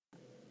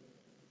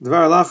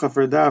Dvar Halacha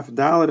for Daf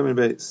Dalet and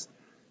Beis.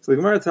 So the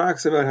Gemara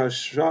talks about how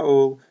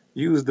Shaul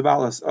used the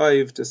Balas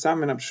Oiv to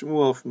summon up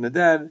Shmuel from the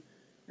dead,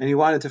 and he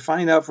wanted to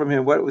find out from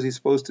him what was he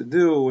supposed to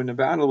do in the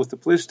battle with the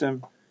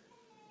Plishtim.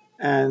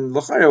 And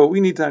L'chayra, what we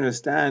need to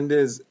understand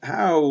is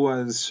how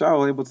was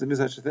Shaul able to do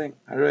such a thing?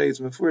 It's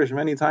mefurish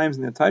many times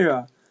in the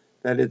Torah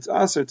that it's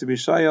asur to be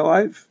shay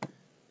alive.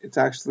 It's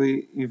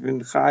actually even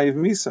chayiv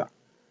misa.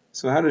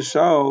 So how does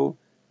Shaul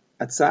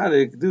a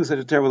tzaddik do such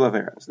a terrible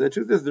avera? So the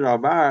truth is, the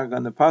Ralbag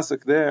on the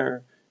pasuk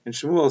there in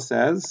Shmuel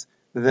says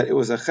that it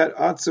was a chet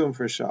atzum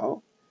for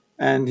Shaul,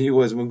 and he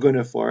was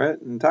meguna for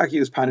it, and Taki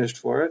was punished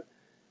for it,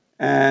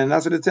 and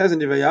that's what it says in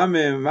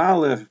Divayamim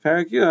Malef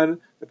Perak Yud.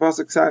 The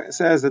pasuk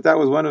says that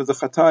was one of the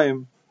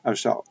chataim of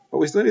Shaul. But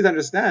we still need to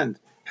understand,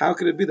 how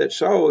could it be that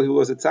Shaul, who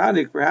was a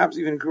tzaddik, perhaps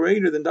even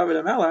greater than David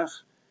HaMelech,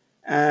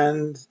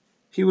 and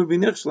he would be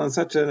nichshel on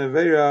such an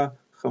avera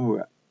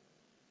chamura?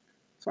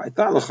 So I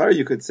thought, l'chayr,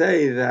 you could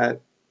say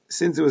that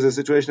since it was a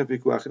situation of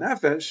pikuach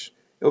nefesh,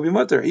 it will be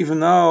mutter, even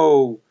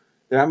though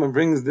the Rambam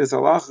brings this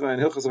halacha and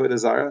hilchos avodah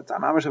zarah, it's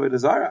mamash avodah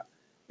zarah.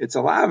 It's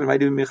allowed, it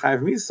might even be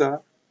chayiv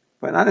misa,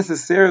 but not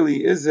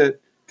necessarily is it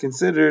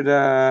considered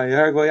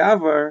yahar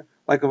goyavar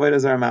like avodah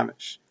zarah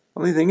mamash.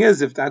 The only thing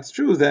is, if that's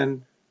true,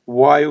 then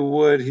why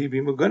would he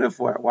be meguna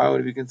for it? Why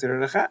would it be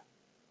considered a chet?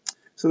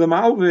 So the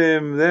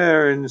Malvim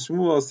there in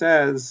Shmuel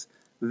says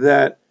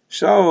that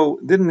Shaul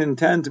didn't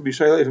intend to be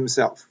shaylev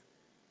himself.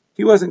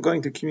 He wasn't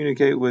going to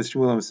communicate with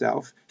Shmuel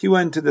himself. He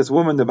went to this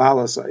woman, the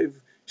Balasaiv.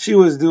 She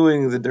was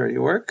doing the dirty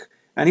work,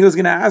 and he was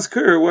going to ask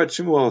her what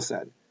Shmuel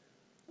said.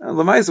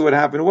 L'maisa, what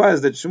happened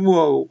was that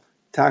Shmuel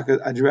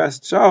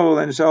addressed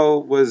Shaul, and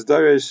Shaul was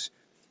darish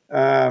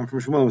from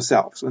Shmuel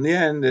himself. So in the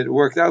end, it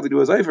worked out that he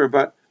was Eifer,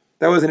 but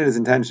that wasn't his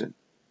intention.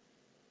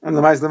 And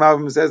the L'maisa, the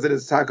Malvim says that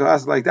it's taka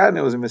asked like that, and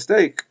it was a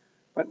mistake.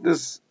 But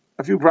there's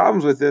a few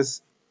problems with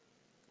this.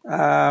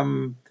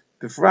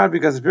 Befrat,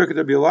 because the Birkat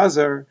Rabbi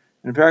Elazar,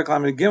 in Perak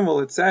Lamed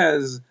Gimel, it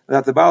says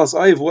that the Balas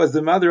Oiv was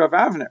the mother of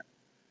Avner.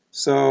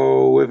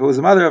 So if it was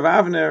the mother of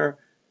Avner,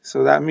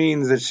 so that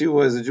means that she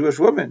was a Jewish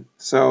woman.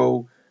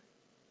 So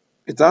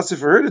it's also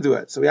for her to do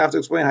it. So we have to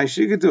explain how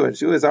she could do it.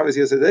 She was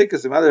obviously a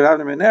Tzedekah, the mother of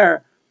Avner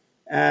Mener,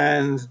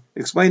 and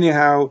explaining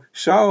how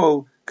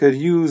Shaul could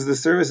use the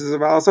services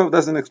of Balas Oiv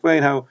doesn't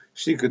explain how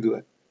she could do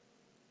it.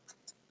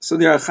 So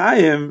the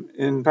Archaim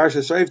in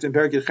Parshas Shayft in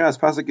Perak Yechas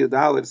Pasuk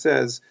Yadal, it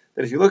says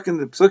that if you look in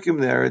the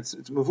Psukim there, it's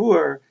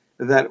mavur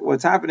that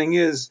what's happening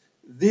is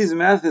these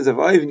methods of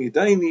Oiv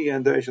Nidaini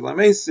and Darish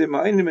Lamesim,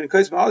 Ainim and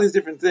Kaisma, all these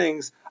different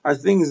things are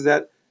things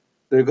that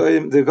the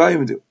Goyim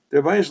do. The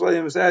Rebbeinu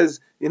Shalom says,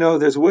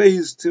 there's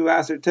ways to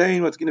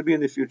ascertain what's going to be in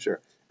the future,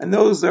 and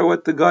those are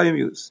what the Goyim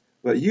use.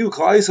 But you,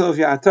 that's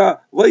not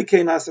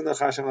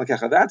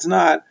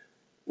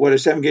what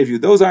Hashem gave you.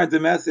 Those aren't the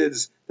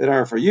methods that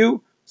are for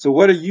you. So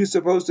what are you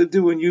supposed to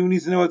do when you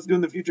need to know what to do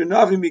in the future? The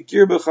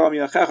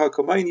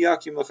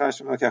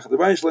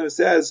Rebbeinu Shalom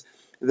says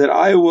that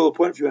I will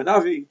appoint for you a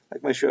Navi,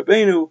 like Moshe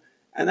Rabbeinu,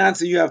 and that's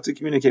who you have to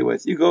communicate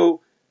with. You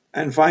go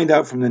and find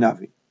out from the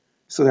Navi.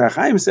 So the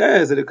Chaim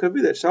says that it could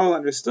be that Shaul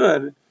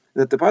understood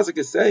that the pasuk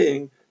is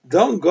saying,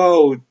 don't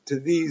go to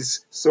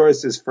these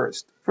sources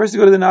first. First you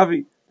go to the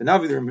Navi, the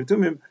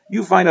Rimbatumim,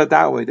 you find out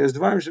that way. There's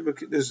methods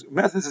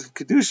of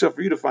Kedusha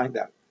for you to find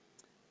out.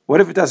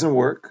 What if it doesn't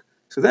work?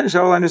 So then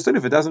Shaul understood,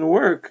 if it doesn't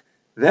work,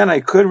 then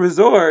I could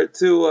resort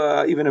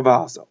to even a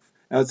Baal Sof.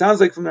 Now it sounds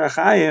like from the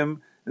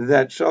Chaim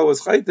that Shaul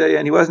was chayte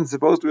and he wasn't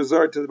supposed to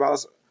resort to the Baal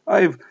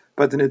Sof,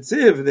 but the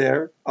Netziv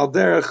there, Al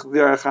Derech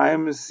the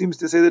Chaim seems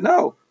to say that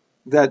no,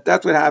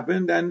 that's what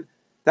happened and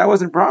that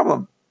wasn't a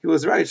problem. He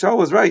was right, Shaul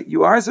was right,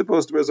 you are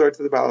supposed to resort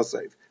to the Baal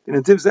Sof. The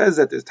Netziv says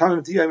that there's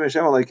Tamim Tiyam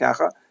Hashem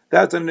Aleikacha,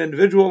 that's on an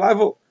individual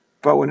level,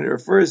 but when it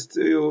refers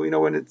to,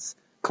 when it's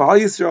Klal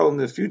Yisrael in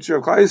the future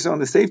of Klal Yisrael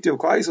and the safety of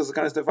Klal Yisrael, the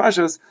kind of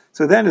stefashos,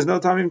 so then there's no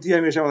Tamim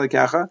Tiyam Yishem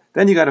Alekacha,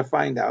 then you got to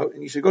find out,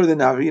 and you should go to the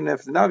Navi, and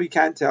if the Navi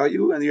can't tell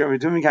you, and the Yom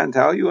Tumim can't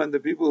tell you, and the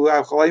people who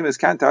have Chalayim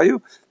can't tell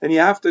you, then you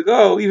have to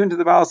go even to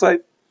the Baal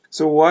Site.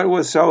 So what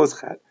was Shaul's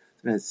chet?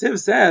 And Siv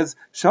says,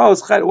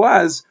 Shaul's chet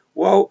was,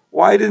 well,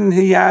 why didn't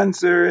he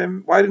answer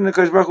him? Why didn't the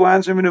Kadosh Baruch Hu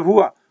answer him in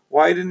Nevuah?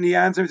 Why didn't he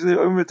answer him to the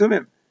Yom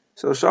Tumim?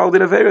 So Shaul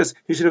did a virus.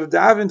 He should have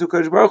davened to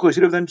Kadosh Baruch Hu, he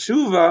should have done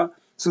tshuva,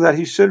 so that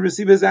he should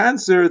receive his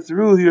answer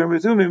through the Yom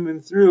Tumim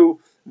and through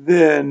the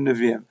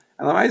Nevi'im.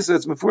 And the Maisa,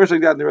 it's mefurish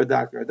like that in the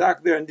Radak. The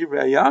Radak there in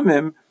Divrei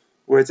Yamim,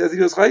 where it says he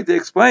was chayte,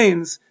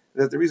 explains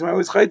that the reason why he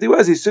was chayte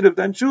was he should have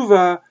done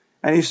tshuva,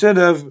 and he should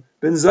have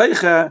been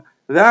zaycha,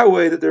 that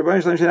way that the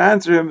Rebbeinu Shalom should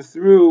answer him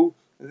through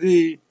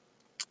the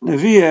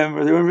Nevi'im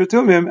or the Yom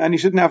Tumim, and he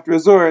shouldn't have to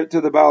resort to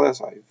the Baal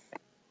Esayv.